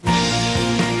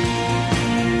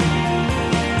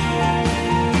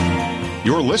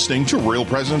You're listening to Real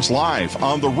Presence Live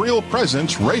on the Real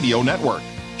Presence Radio Network.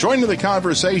 Join in the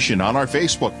conversation on our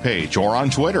Facebook page or on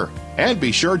Twitter. And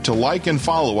be sure to like and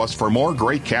follow us for more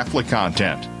great Catholic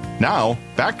content. Now,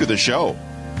 back to the show.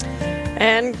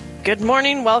 And good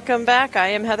morning. Welcome back. I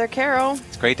am Heather Caro.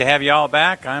 It's great to have you all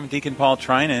back. I'm Deacon Paul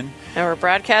Trinan. And we're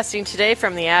broadcasting today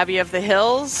from the Abbey of the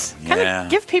Hills. Kind of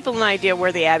give people an idea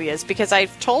where the Abbey is, because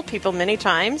I've told people many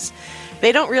times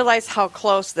they don't realize how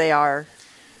close they are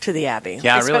to the Abbey.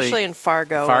 Yeah, especially really, in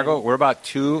Fargo. We're about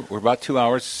 2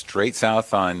 hours straight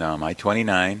south on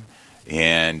I-29,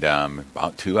 and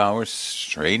about 2 hours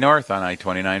straight north on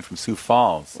I-29 from Sioux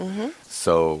Falls. Mm-hmm.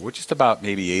 So we're just about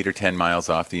maybe 8 or 10 miles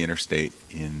off the interstate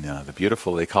in the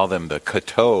beautiful, they call them the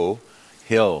Coteau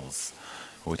Hills,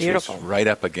 which is right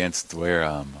up against where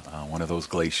one of those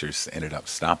glaciers ended up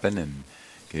stopping and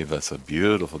gave us a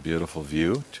beautiful, beautiful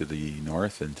view to the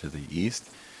north and to the east.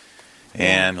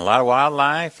 And a lot of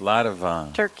wildlife, a lot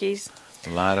of turkeys, a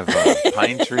lot of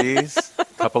pine trees, a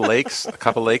couple lakes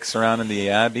surrounding the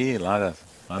Abbey, a lot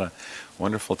of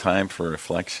wonderful time for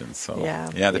reflection. So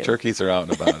the turkeys are out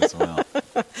and about as well.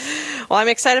 Well, I'm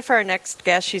excited for our next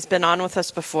guest. She's been on with us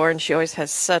before, and she always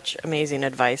has such amazing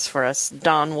advice for us.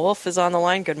 Dawn Wolf is on the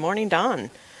line. Good morning, Dawn.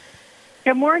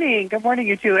 Good morning. Good morning,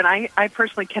 you two. And I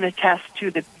personally can attest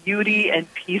to the beauty and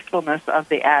peacefulness of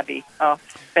the Abbey. Oh,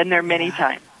 been there many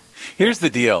times. Here's the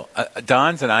deal.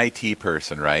 Dawn's an IT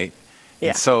person, right? Yeah.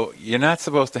 And so you're not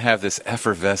supposed to have this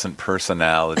effervescent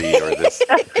personality or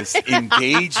this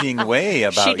engaging way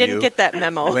about you. She didn't get that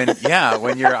memo. When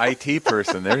you're an IT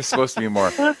person, there's supposed to be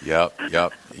more, yep,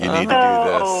 you need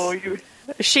to do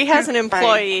this. She has an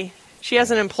employee. She has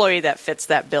an employee that fits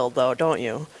that bill, though, don't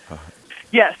you?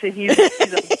 Yes, and he's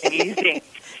amazing.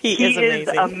 He is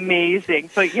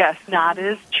amazing. But yes, not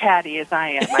as chatty as I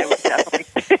am, I would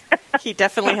definitely say. He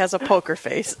definitely has a poker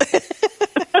face.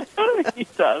 He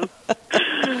does.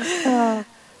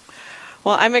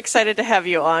 Well, I'm excited to have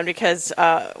you on because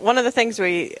one of the things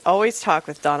we always talk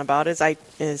with Dawn about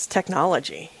is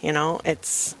technology. You know,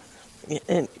 it's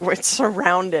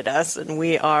surrounded us, and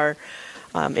we are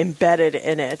embedded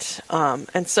in it.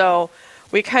 And so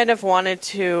we kind of wanted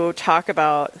to talk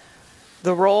about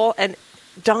the role. And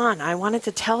Dawn, I wanted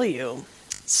to tell you.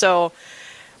 So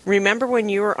remember when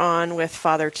you were on with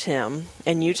Father Tim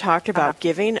and you talked about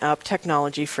giving up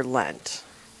technology for Lent?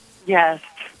 Yes.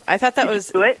 I thought that was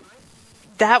the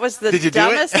dumbest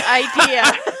idea.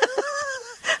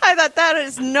 I thought that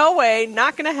is no way,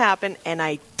 not going to happen, and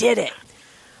I did it.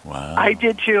 Wow. I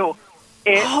did too.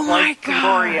 It was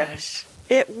glorious.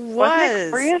 It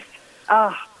was. Wasn't it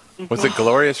glorious? Was it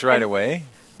glorious right away?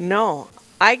 No.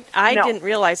 I didn't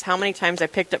realize how many times I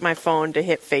picked up my phone to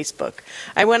hit Facebook.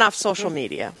 I went off social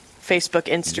media. Facebook,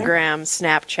 Instagram,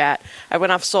 Snapchat. I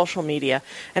went off social media,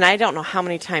 and I don't know how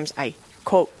many times I,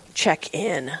 quote, check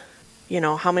in. You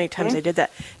know, how many times I did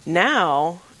that.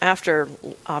 Now, after,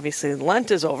 obviously, Lent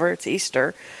is over, it's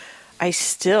Easter, I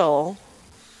still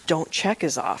don't check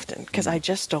as often because I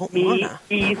just don't want to.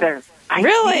 Me either.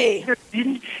 Really?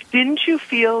 Didn't you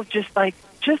feel just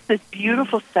this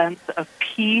beautiful sense of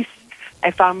peace? I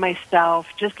found myself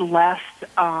just less,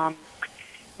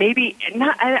 maybe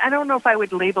not. I don't know if I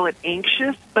would label it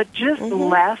anxious, but just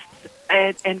less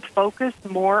and focused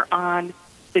more on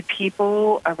the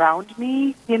people around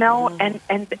me. You know, and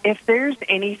if there's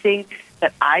anything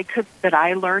that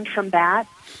I learned from that,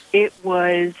 it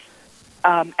was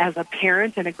as a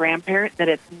parent and a grandparent that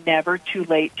it's never too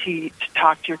late to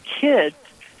talk to your kids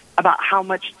about how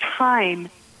much time.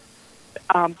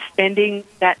 Spending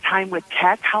that time with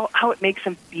tech, how it makes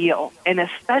them feel, and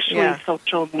especially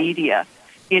social media,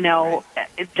 you know,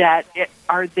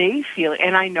 are they feeling,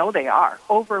 and I know they are,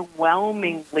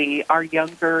 overwhelmingly our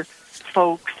younger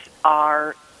folks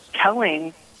are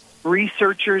telling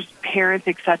researchers, parents,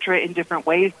 etc., in different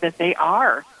ways that they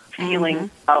are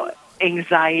feeling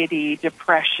anxiety,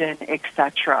 depression,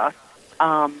 etc.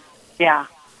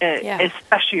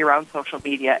 Especially around social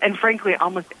media. And frankly,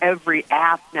 almost every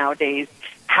app nowadays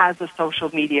has a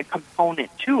social media component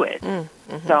to it.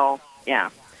 So,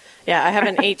 yeah. Yeah, I have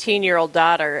an 18-year-old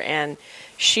daughter, and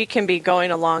she can be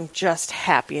going along just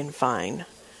happy and fine.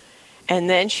 And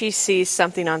then she sees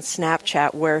something on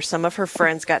Snapchat where some of her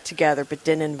friends got together but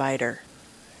didn't invite her.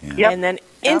 Yeah. Yep. And then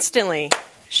instantly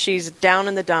she's down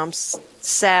in the dumps,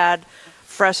 sad,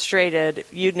 frustrated,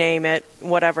 you name it,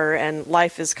 whatever, and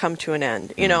life has come to an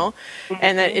end, you know?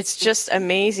 And that it's just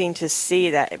amazing to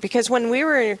see that. Because when we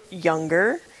were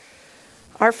younger,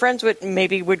 Our friends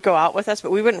would go out with us,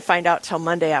 but we wouldn't find out till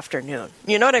Monday afternoon.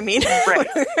 You know what I mean? Right.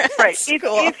 Right.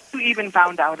 If you even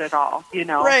found out at all,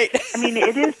 Right. I mean,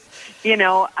 it is,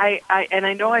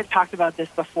 I know I've talked about this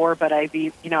before, but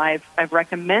I've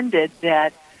recommended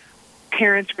that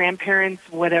parents, grandparents,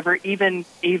 whatever, even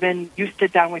you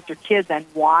sit down with your kids and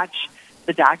watch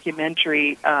the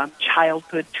documentary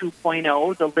Childhood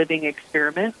 2.0, The Living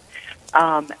Experiment.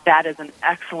 That is an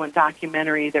excellent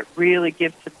documentary that really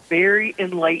gives some very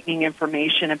enlightening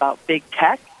information about big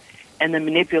tech and the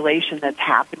manipulation that's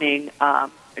happening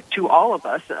to all of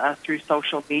us through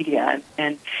social media.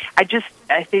 And I just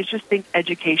think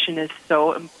education is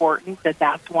so important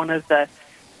that's one of the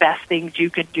best things you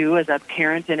could do as a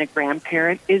parent and a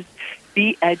grandparent is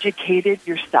be educated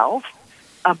yourself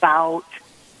about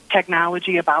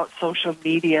technology, about social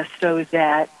media, so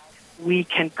that we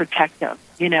can protect them.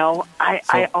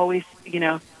 I always,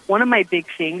 one of my big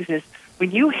things is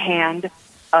when you hand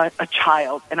a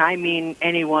child, and I mean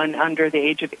anyone under the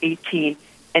age of 18,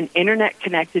 an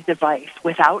internet-connected device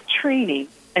without training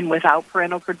and without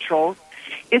parental controls,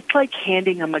 it's like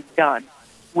handing them a gun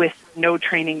with no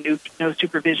training, no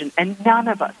supervision. And none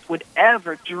of us would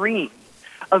ever dream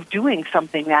of doing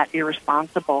something that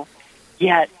irresponsible.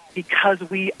 Yet, because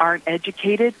we aren't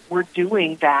educated, we're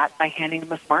doing that by handing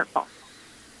them a smartphone.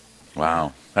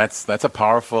 Wow. That's a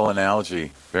powerful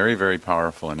analogy. Very, very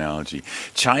powerful analogy.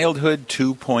 Childhood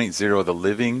 2.0, The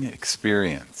Living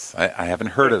Experience. I haven't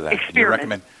heard of that.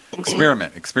 Experiment.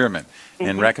 Experiment.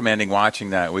 And recommending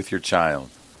watching that with your child.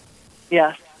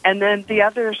 Yes. And then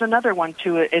there's another one,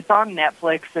 too. It's on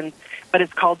Netflix, but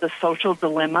it's called The Social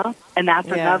Dilemma. And that's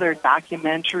another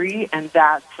documentary, and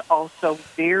that's also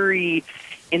very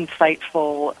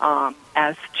insightful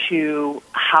as to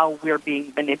how we're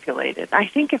being manipulated. I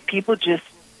think if people just,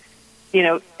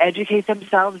 educate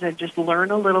themselves and just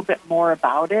learn a little bit more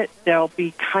about it, there'll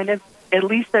be at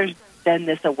least there's then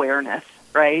this awareness,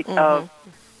 right, of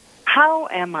how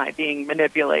am I being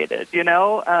manipulated,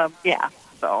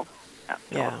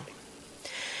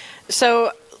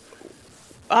 So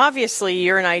obviously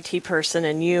you're an IT person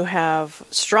and you have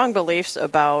strong beliefs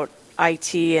about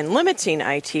IT and limiting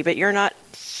IT, but you're not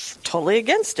totally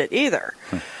against it either.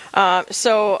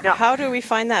 So how do we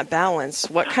find that balance?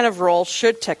 What kind of role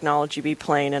should technology be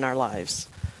playing in our lives?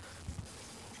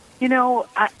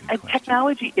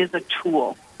 Technology is a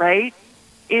tool, right?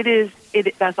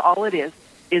 That's all it is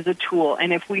a tool.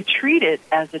 And if we treat it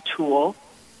as a tool,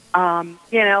 and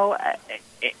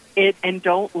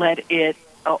don't let it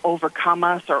overcome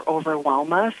us or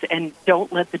overwhelm us, and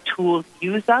don't let the tool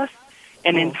use us,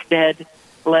 and instead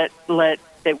let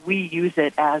that we use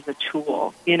it as a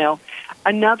tool.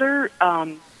 Another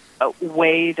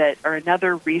way or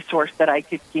another resource that I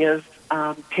could give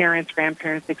parents,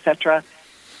 grandparents, etc.,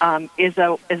 is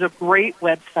a great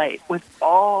website with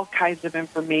all kinds of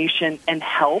information and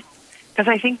help. Because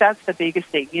I think that's the biggest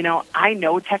thing. I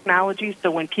know technology, so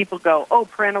when people go,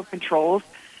 parental controls,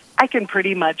 I can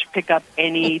pretty much pick up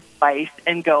any device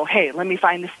and go, hey, let me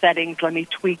find the settings, let me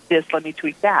tweak this, let me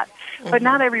tweak that. But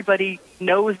not everybody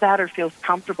knows that or feels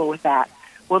comfortable with that.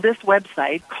 Well, this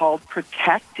website called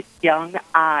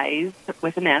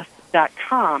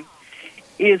protectyoungeyes.com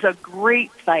is a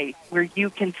great site where you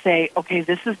can say, okay,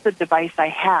 this is the device I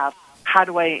have. How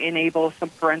do I enable some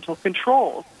parental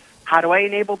controls? How do I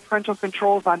enable parental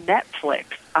controls on Netflix?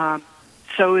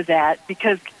 So that,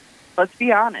 because let's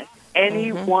be honest,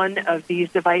 any one of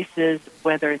these devices,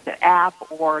 whether it's an app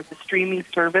or the streaming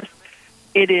service,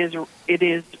 it is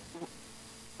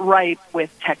ripe with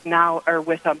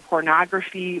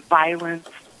pornography, violence,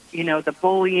 the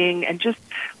bullying, and just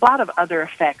a lot of other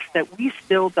effects that we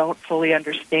still don't fully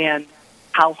understand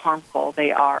how harmful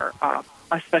they are,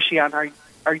 especially on our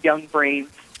young brains.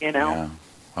 Yeah.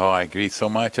 Oh, I agree so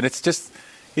much, and it's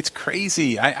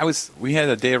crazy. We had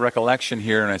a day of recollection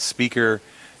here, and a speaker,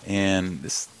 and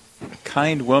this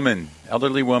kind woman,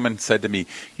 elderly woman, said to me,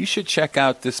 "You should check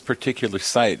out this particular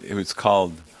site." It was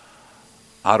called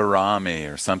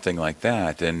Adorame or something like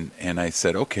that, and I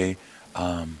said, "Okay,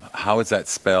 how is that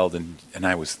spelled?" And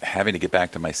I was having to get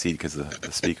back to my seat because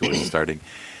the speaker was starting,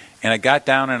 and I got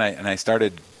down and I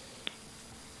started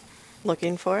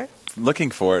looking for it,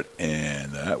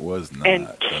 and that was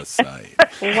not the site.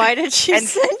 Why did she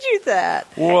send you that?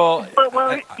 Well,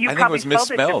 I think it was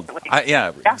misspelled.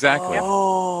 Exactly.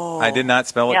 Oh. I did not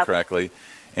spell it correctly,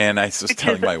 and I was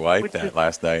telling my wife that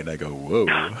last night, and I go, "Whoa."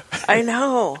 I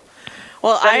know.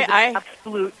 Well, I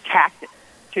absolute tactic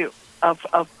too of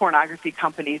pornography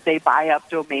companies. They buy up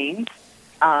domains.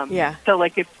 So,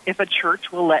 like if a church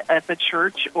or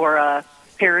a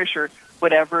parish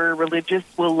whatever religious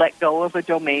will let go of a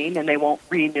domain and they won't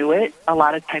renew it. A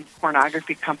lot of times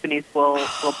pornography companies will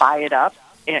buy it up,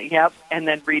 and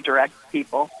then redirect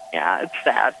people. Yeah, it's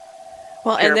sad.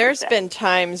 Well, and there's been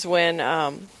times when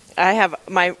I have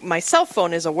my cell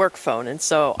phone is a work phone, and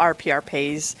so RPR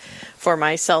pays for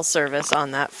my cell service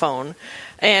on that phone.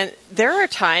 And there are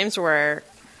times where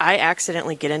I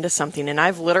accidentally get into something, and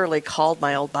I've literally called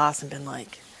my old boss and been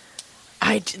like,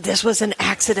 this was an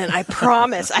accident. I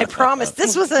promise.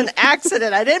 This was an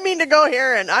accident. I didn't mean to go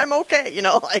here, and I'm okay.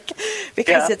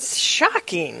 Because it's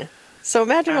shocking. So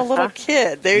imagine a little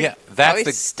kid. They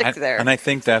always stick there. And I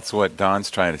think that's what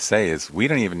Dawn's trying to say is we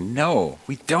don't even know.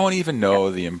 We don't even know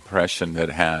the impression that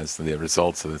it has, the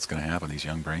results that's going to have on these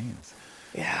young brains.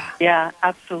 Yeah. Yeah,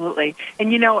 absolutely.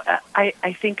 And,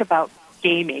 I think about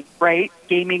gaming, right?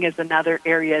 Gaming is another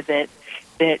area that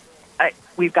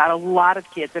we've got a lot of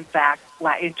kids. In fact,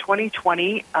 in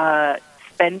 2020,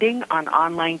 spending on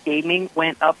online gaming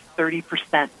went up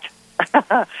 30%.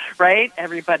 Right?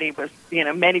 Everybody was,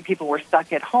 many people were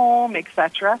stuck at home,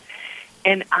 etc.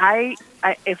 And I,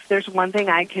 if there's one thing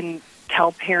I can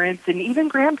tell parents and even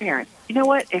grandparents, you know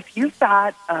what? If you've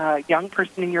got a young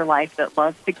person in your life that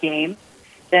loves to game,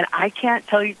 then I can't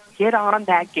tell you, get on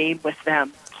that game with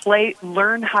them.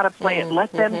 Learn how to play it.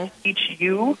 Let them teach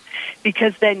you,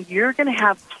 because then you're going to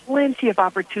have plenty of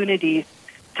opportunities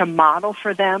to model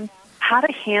for them how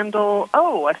to handle,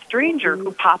 a stranger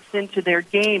who pops into their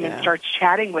game and starts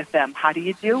chatting with them. How do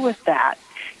you deal with that?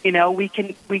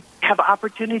 We have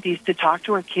opportunities to talk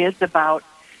to our kids about,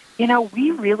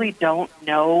 we really don't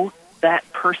know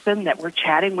that person that we're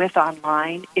chatting with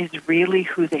online is really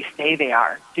who they say they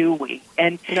are, do we?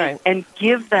 And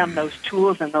give them those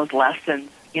tools and those lessons,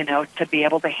 to be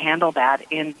able to handle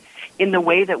that in the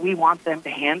way that we want them to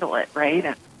handle it, right?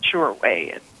 In a mature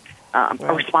way,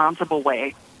 a responsible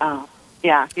way.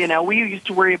 We used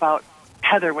to worry about,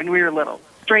 Heather, when we were little,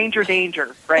 stranger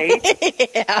danger, right?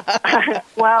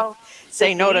 Well,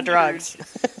 say no to drugs.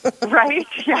 Right?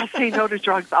 Yeah, say no to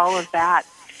drugs, all of that.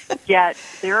 Yet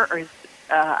there is,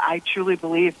 I truly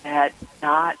believe that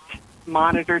not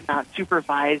monitored, not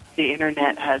supervised, the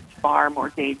Internet has far more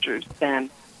dangers than,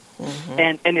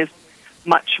 and is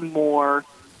much more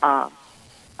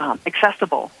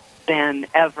accessible than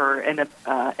ever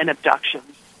an abduction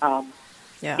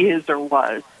is or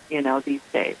was, these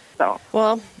days. So.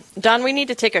 Well, Dawn, we need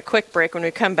to take a quick break. When we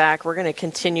come back, we're going to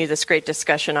continue this great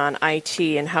discussion on IT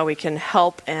and how we can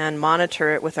help and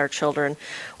monitor it with our children.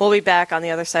 We'll be back on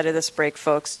the other side of this break,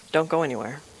 folks. Don't go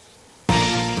anywhere.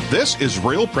 This is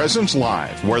Real Presence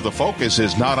Live, where the focus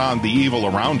is not on the evil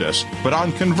around us, but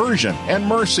on conversion and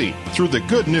mercy through the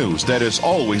good news that is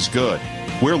always good.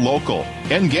 We're local,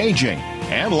 engaging,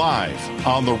 and live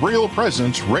on the Real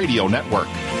Presence Radio Network.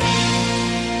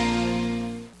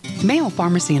 Mayo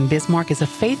Pharmacy in Bismarck is a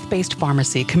faith-based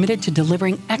pharmacy committed to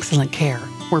delivering excellent care.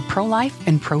 We're pro-life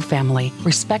and pro-family,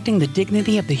 respecting the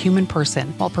dignity of the human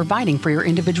person while providing for your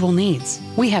individual needs.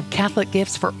 We have Catholic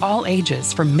gifts for all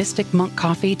ages, from Mystic Monk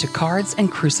coffee to cards and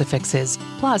crucifixes.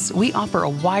 Plus, we offer a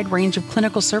wide range of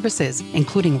clinical services,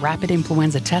 including rapid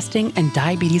influenza testing and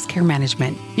diabetes care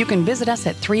management. You can visit us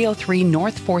at 303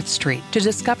 North 4th Street to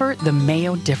discover the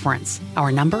Mayo difference. Our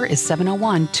number is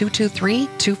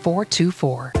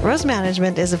 701-223-2424. Rose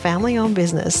Management is a family-owned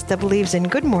business that believes in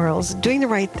good morals, doing the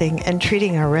right thing, and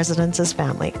treating our residents as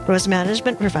family. Rose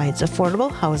Management provides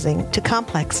affordable housing to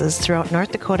complexes throughout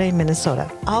North Dakota and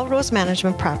Minnesota. All Rose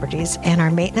Management properties and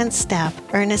our maintenance staff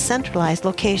are in a centralized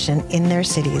location in their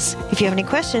cities. If you have any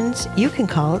questions, you can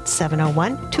call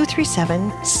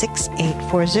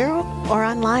 701-237-6840 or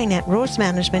online at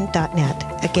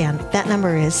rosemanagement.net. Again, that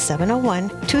number is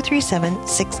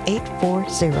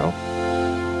 701-237-6840.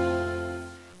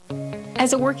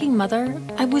 As a working mother,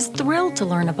 I was thrilled to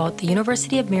learn about the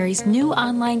University of Mary's new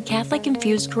online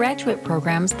Catholic-infused graduate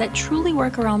programs that truly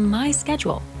work around my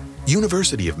schedule.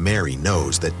 University of Mary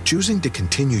knows that choosing to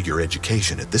continue your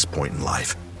education at this point in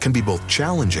life can be both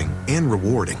challenging and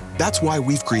rewarding. That's why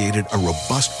we've created a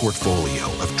robust portfolio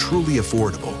of truly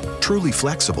affordable, truly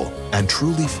flexible, and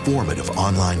truly formative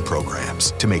online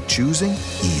programs to make choosing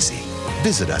easy.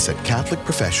 Visit us at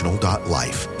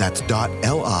catholicprofessional.life. That's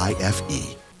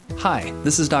 .life. Hi,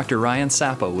 this is Dr. Ryan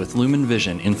Sappo with Lumen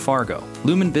Vision in Fargo.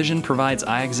 Lumen Vision provides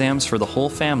eye exams for the whole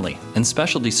family and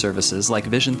specialty services like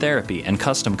vision therapy and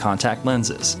custom contact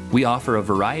lenses. We offer a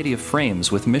variety of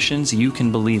frames with missions you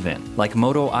can believe in, like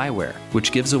Moto Eyewear,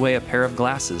 which gives away a pair of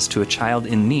glasses to a child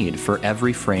in need for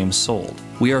every frame sold.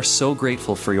 We are so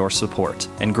grateful for your support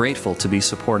and grateful to be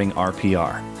supporting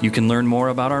RPR. You can learn more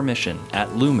about our mission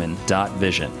at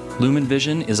lumen.vision. Lumen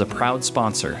Vision is a proud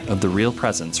sponsor of the Real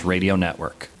Presence Radio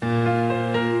Network.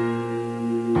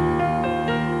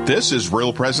 This is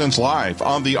Real Presence Live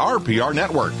on the RPR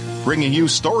Network, bringing you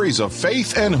stories of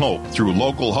faith and hope through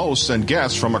local hosts and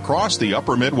guests from across the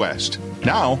upper Midwest.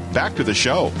 Now, back to the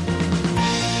show.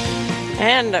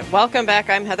 And welcome back.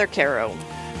 I'm Heather Caro.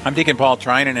 I'm Deacon Paul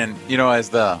Trinan, and, as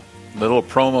the little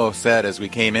promo said as we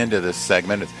came into this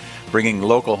segment, it's bringing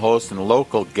local hosts and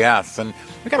local guests. And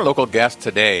we got a local guest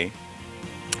today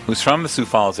who's from the Sioux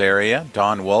Falls area,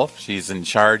 Dawn Wolf. She's in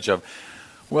charge of,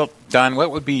 well, Dawn,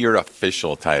 what would be your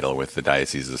official title with the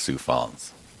Diocese of Sioux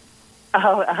Falls?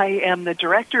 I am the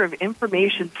Director of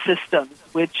Information Systems,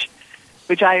 which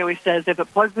I always says if it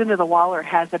plugs into the wall or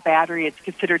has a battery, it's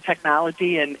considered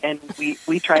technology, and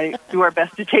we try to do our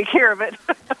best to take care of it.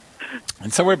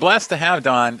 And so we're blessed to have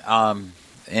Dawn,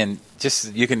 and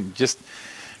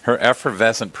her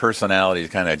effervescent personality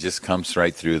kind of just comes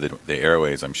right through the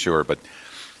airways, I'm sure. But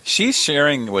she's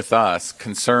sharing with us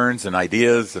concerns and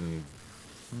ideas and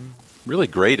really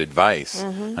great advice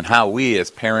on how we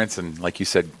as parents and, like you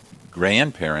said,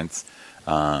 grandparents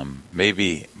may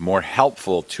be more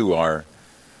helpful to our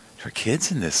kids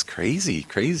in this crazy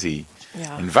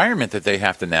environment that they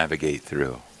have to navigate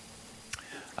through.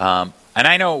 And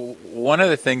I know one of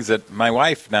the things that my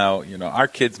wife now, our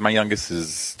kids, my youngest he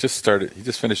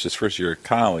just finished his first year of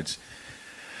college.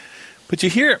 But you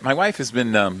hear, my wife has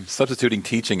been substituting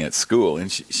teaching at school,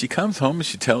 and she comes home and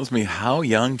she tells me how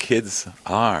young kids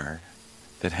are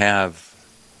that have,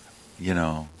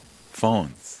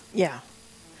 phones. Yeah.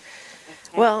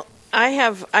 Well, I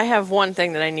have one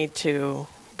thing that I need to,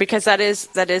 because that is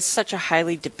such a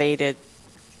highly debated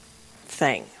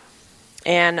thing.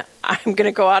 And I'm going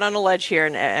to go out on a ledge here,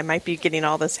 and I might be getting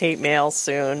all this hate mail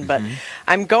soon, but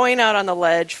I'm going out on the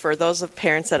ledge for those of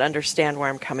parents that understand where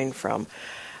I'm coming from.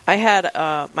 I had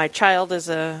my child is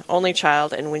an only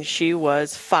child, and when she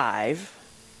was 5,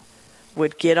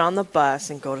 would get on the bus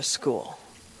and go to school.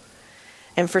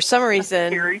 And for some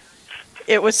reason,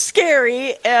 it was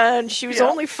scary, and she was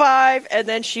only 5, and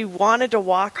then she wanted to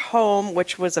walk home,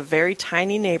 which was a very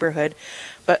tiny neighborhood.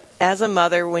 But as a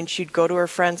mother, when she'd go to her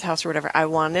friend's house or whatever, I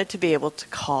wanted to be able to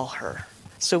call her.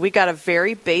 So we got a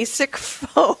very basic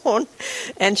phone,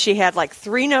 and she had like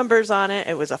 3 numbers on it.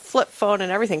 It was a flip phone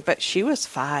and everything, but she was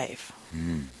 5.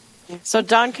 So,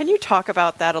 Dawn, can you talk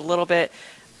about that a little bit?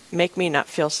 Make me not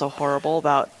feel so horrible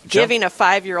about giving a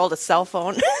 5-year-old a cell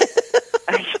phone.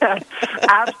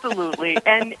 Absolutely,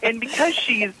 and because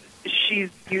she's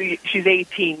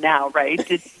 18 now, right?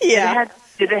 Did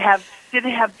it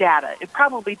have data? It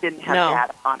probably didn't have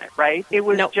data on it, right? It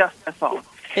was just a phone.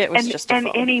 It was just a phone.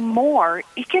 And anymore,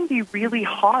 it can be really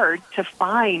hard to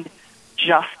find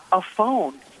just a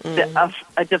phone,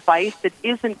 a device that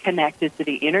isn't connected to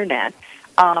the internet.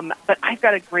 But I've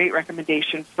got a great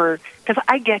recommendation because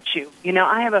I get you.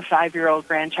 I have a 5-year-old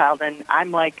grandchild, and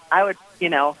I'm like, I would,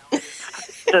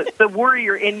 the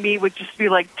worrier in me would just be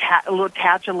like,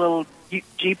 attach a little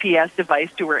GPS device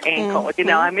to her ankle.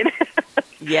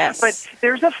 Yes. But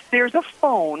there's a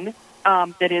phone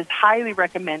that is highly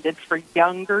recommended for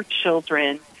younger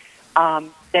children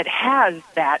that has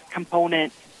that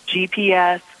component: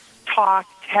 GPS, talk,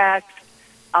 text.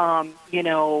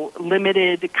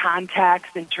 Limited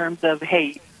contacts in terms of,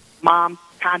 hey, mom's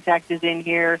contact is in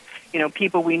here,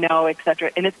 people we know,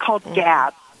 etc. And it's called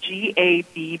Gabb,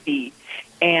 Gabb,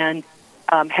 and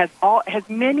has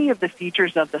many of the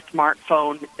features of the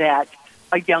smartphone that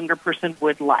a younger person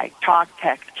would like: talk,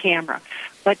 text, camera,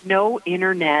 but no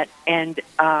internet, and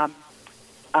has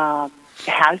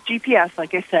GPS,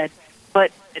 like I said,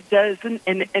 but it doesn't,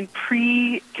 and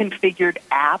pre-configured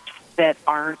apps that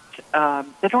aren't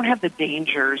that don't have the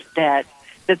dangers that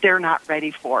they're not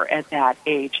ready for at that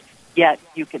age. Yet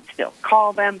you can still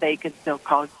call them, they can still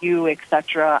call you,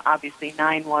 etc. Obviously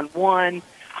 911,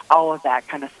 all of that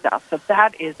kind of stuff. So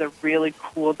that is a really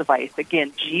cool device.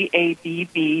 Again,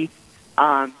 Gabb,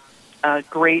 a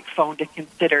great phone to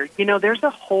consider. There's a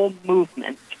whole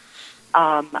movement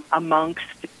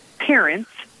amongst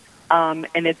parents, and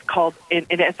it's called. And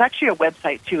it's actually a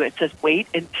website too. It says wait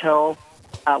until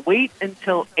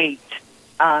 8,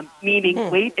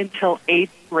 meaning wait until 8th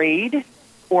grade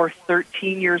or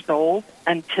 13 years old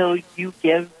until you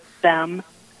give them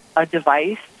a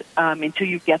device, until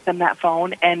you get them that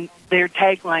phone. And their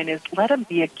tagline is, let them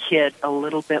be a kid a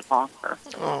little bit longer.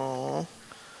 Aww.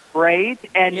 Right?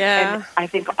 And I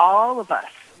think all of us,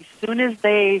 as soon as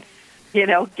they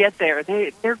get there,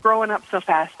 they're growing up so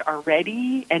fast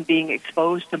already and being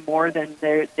exposed to more than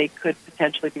they could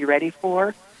potentially be ready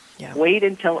for. Yeah. Wait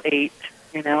until 8,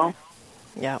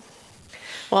 Yeah.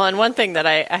 Well, and one thing that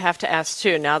I have to ask,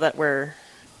 too, now that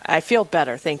I feel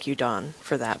better. Thank you, Dawn,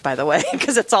 for that, by the way,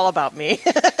 because it's all about me.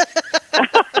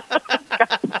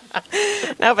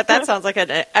 No, but that sounds like an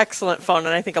excellent phone,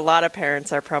 and I think a lot of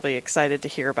parents are probably excited to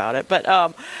hear about it. But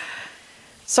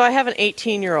so I have an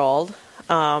 18-year-old,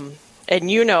 and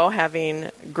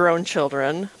having grown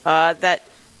children, that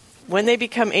when they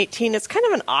become 18, it's kind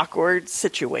of an awkward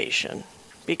situation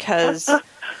because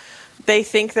they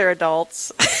think they're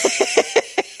adults.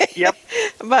 Yep.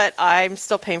 But I'm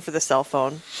still paying for the cell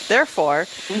phone. Therefore,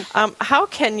 how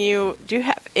do you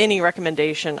have any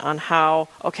recommendation on how,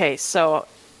 so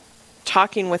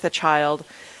talking with a child,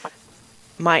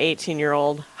 my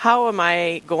 18-year-old, how am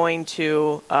I going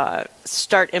to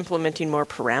start implementing more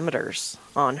parameters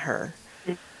on her?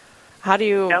 How do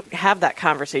you have that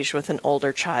conversation with an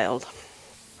older child?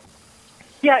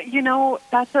 Yeah,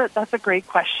 that's a great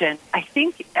question. I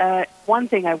think one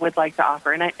thing I would like to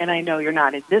offer, and I know you're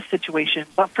not in this situation,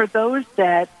 but for those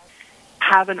that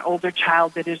have an older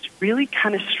child that is really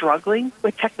kind of struggling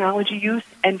with technology use,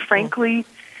 and frankly,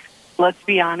 let's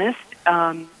be honest,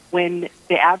 when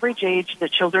the average age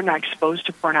that children are exposed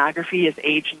to pornography is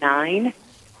age 9,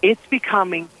 it's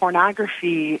becoming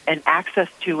pornography and access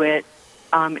to it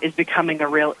is becoming a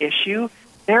real issue.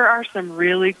 There are some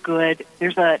really good,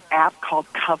 there's an app called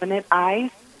Covenant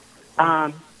Eyes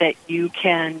that you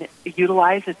can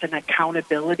utilize. It's an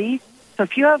accountability. So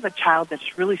if you have a child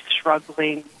that's really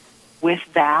struggling with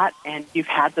that and you've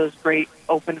had those great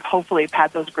open, hopefully you've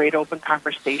had those great open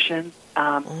conversations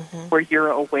where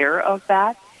you're aware of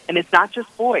that. And it's not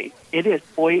just boys. It is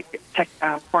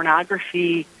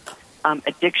pornography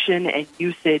addiction and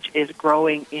usage is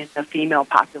growing in the female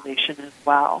population as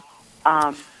well.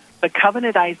 But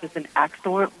Covenant Eyes is an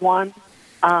excellent one.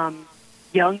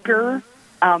 Younger,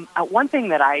 one thing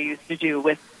that I used to do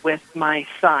with my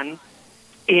son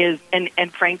is,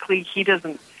 and frankly, he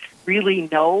doesn't really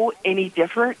know any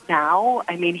different now.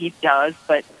 I mean, he does,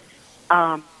 but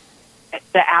the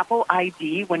Apple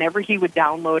ID, whenever he would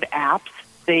download apps,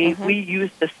 we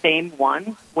used the same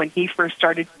one when he first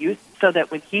started use, so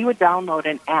that when he would download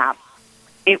an app,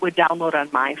 it would download on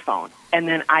my phone. And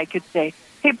then I could say,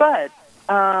 hey, bud,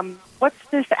 what's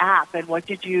this app? And what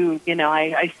did you,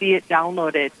 I see it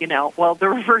downloaded, Well, the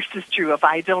reverse is true. If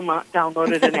I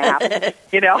downloaded an app,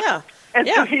 Yeah. And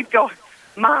so he'd go,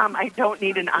 Mom, I don't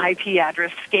need an IP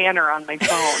address scanner on my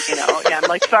phone, Yeah, I'm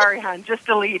like, sorry, hon, just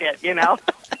delete it,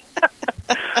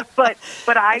 But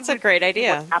That's a great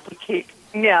idea.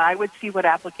 I would see what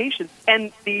applications.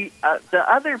 And the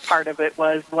other part of it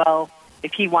was, well,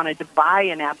 if he wanted to buy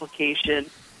an application,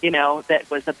 that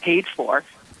was a paid for,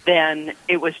 then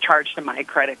it was charged to my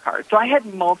credit card. So I had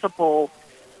multiple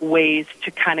ways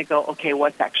to kind of go, okay,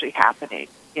 what's actually happening,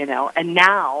 And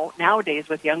nowadays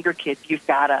with younger kids, you've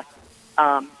got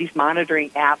these monitoring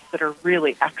apps that are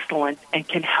really excellent and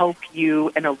can help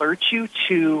you and alert you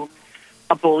to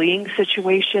a bullying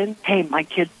situation. Hey, my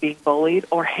kid's being bullied,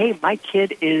 or hey, my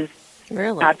kid is,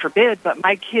 God forbid, but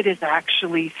my kid is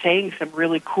actually saying some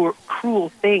really cruel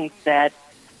things that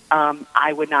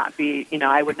I would not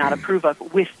approve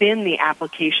of within the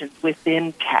applications,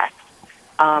 within text.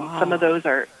 Some of those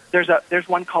are, there's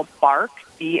one called Bark,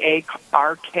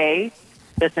 BARK,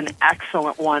 that's an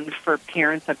excellent one for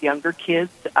parents of younger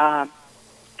kids to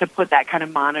put that kind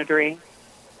of monitoring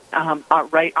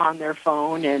right on their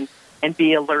phone and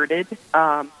be alerted.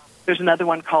 There's another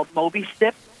one called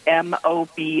MobiCip,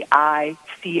 MOBICIP.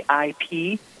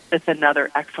 That's another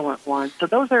excellent one. So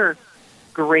those are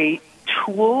great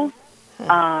tools.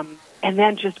 And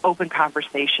then just open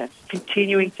conversation,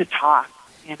 continuing to talk,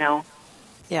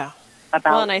 Yeah.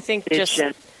 about and I think just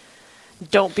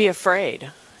don't be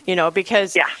afraid,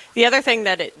 because the other thing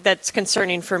that's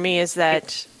concerning for me is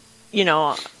that,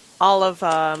 all of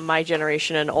my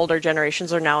generation and older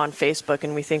generations are now on Facebook,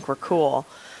 and we think we're cool.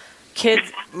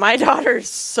 Kids, my daughter's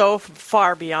so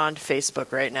far beyond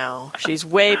Facebook right now. She's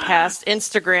way past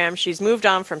Instagram. She's moved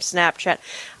on from Snapchat.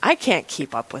 I can't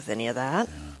keep up with any of that.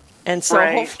 And so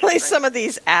hopefully some of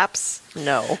these apps,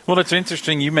 no. Well, it's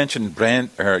interesting. You mentioned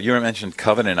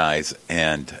Covenant Eyes,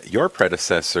 and your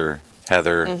predecessor,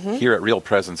 Heather, here at Real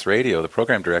Presence Radio, the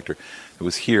program director who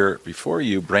was here before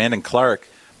you, Brandon Clark,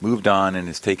 moved on and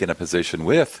has taken a position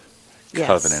with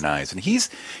Covenant Eyes. And he's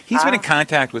been in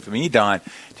contact with me, Dawn,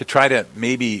 to try to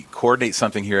maybe coordinate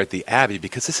something here at the Abbey,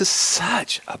 because this is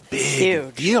such a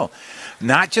big deal.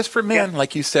 Not just for men,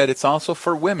 like you said, it's also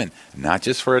for women. Not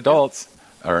just for adults,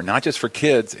 or not just for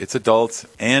kids. It's adults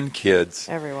and kids.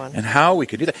 Everyone. And how we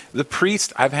could do that.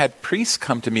 I've had priests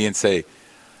come to me and say,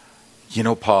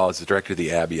 Paul, as the director of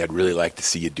the Abbey, I'd really like to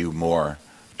see you do more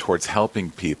towards helping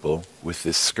people with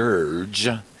this scourge.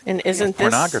 And isn't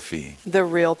pornography the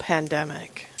real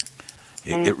pandemic?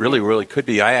 It really, really could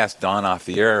be. I asked Dawn off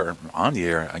the air, or on the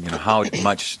air, how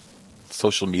much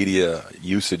social media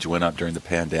usage went up during the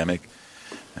pandemic,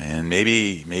 and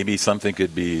maybe something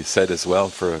could be said as well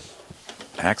for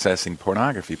accessing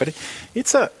pornography. But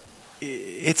it's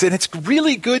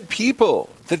really good people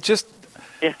that just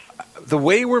the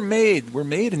way we're made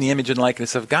in the image and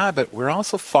likeness of God, but we're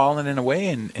also fallen in a way,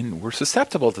 and we're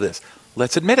susceptible to this.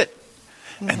 Let's admit it,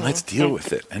 and let's deal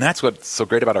with it. And that's what's so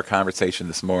great about our conversation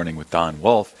this morning with Dawn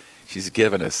Wolf. She's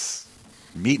given us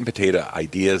meat and potato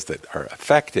ideas that are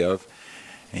effective,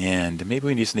 and maybe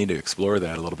we just need to explore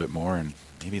that a little bit more, and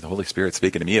maybe the Holy Spirit's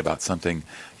speaking to me about something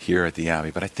here at the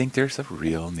Abbey. But I think there's a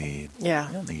real need.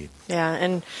 Yeah. Real need. Yeah,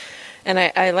 and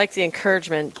I like the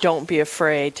encouragement, don't be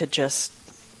afraid to just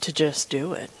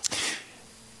do it.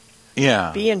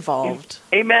 Yeah. Be involved.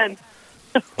 Amen.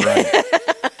 Right.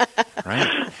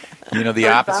 Right. You know, the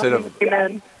opposite of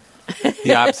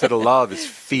love is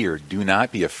fear. Do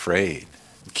not be afraid.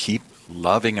 Keep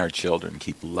loving our children.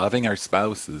 Keep loving our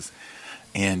spouses,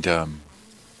 and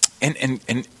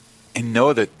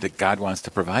know that God wants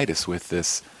to provide us with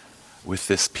this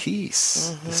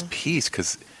peace, this peace,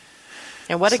 because.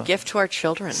 And what a gift to our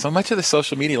children. So much of the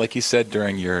social media, like you said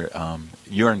during your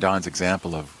and Dawn's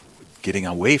example of getting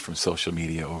away from social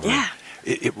media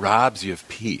it robs you of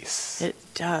peace. It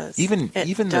does. Even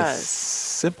the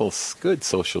simple, good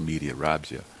social media robs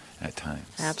you at times.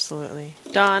 Absolutely.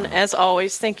 Dawn, as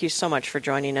always, thank you so much for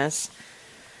joining us.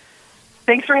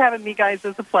 Thanks for having me, guys.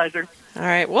 It's a pleasure. All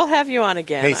right. We'll have you on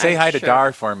again. Hey, say hi to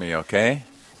Dar for me, okay?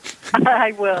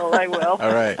 I will.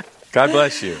 All right. God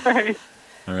bless you. All right.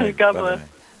 All right. God bless.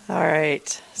 All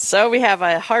right. So we have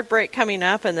a hard break coming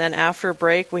up, and then after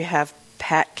break we have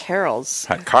Pat Carls,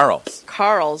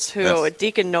 who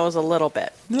Deacon knows a little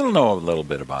bit. You'll know a little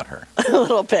bit about her. A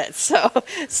little bit. So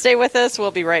stay with us. We'll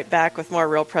be right back with more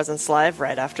Real Presence Live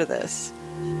right after this.